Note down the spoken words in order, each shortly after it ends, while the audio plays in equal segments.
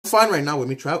fine right now with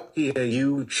me, Trout. Here,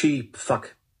 you cheap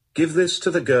fuck. Give this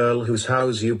to the girl whose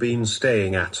house you've been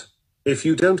staying at. If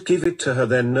you don't give it to her,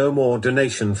 then no more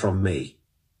donation from me.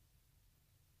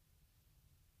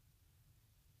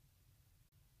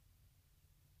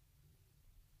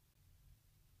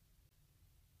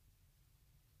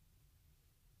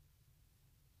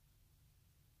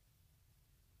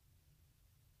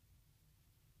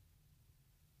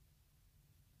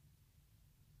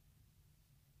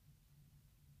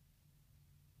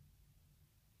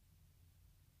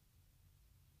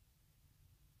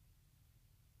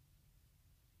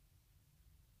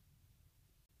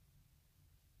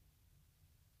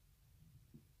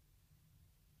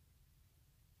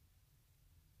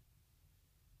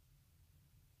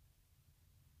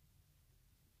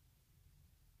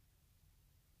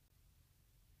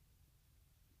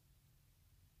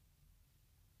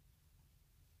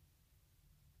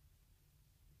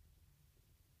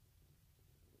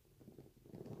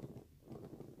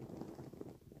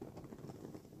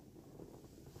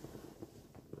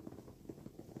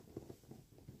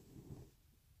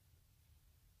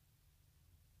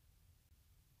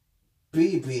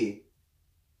 BB.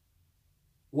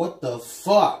 What the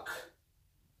fuck?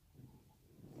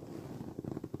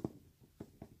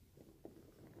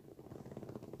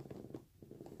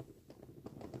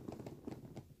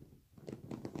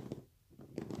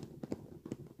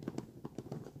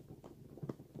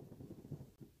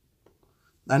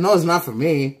 I know it's not for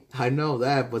me. I know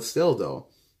that, but still though.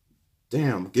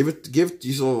 Damn, give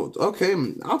you so okay,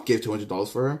 I'll give $200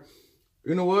 for her.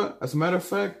 You know what? As a matter of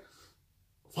fact,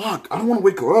 fuck, I don't want to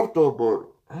wake her up though, but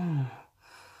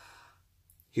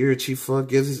here, chief fuck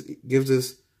give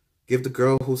the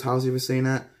girl whose house you were staying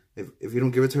at. If you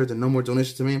don't give it to her, then no more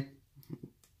donation to me.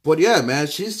 But yeah, man,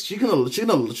 she's gonna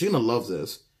love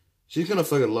this. She's gonna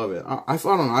fucking love it. I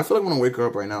don't know. I feel like I want to wake her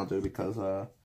up right now, dude, because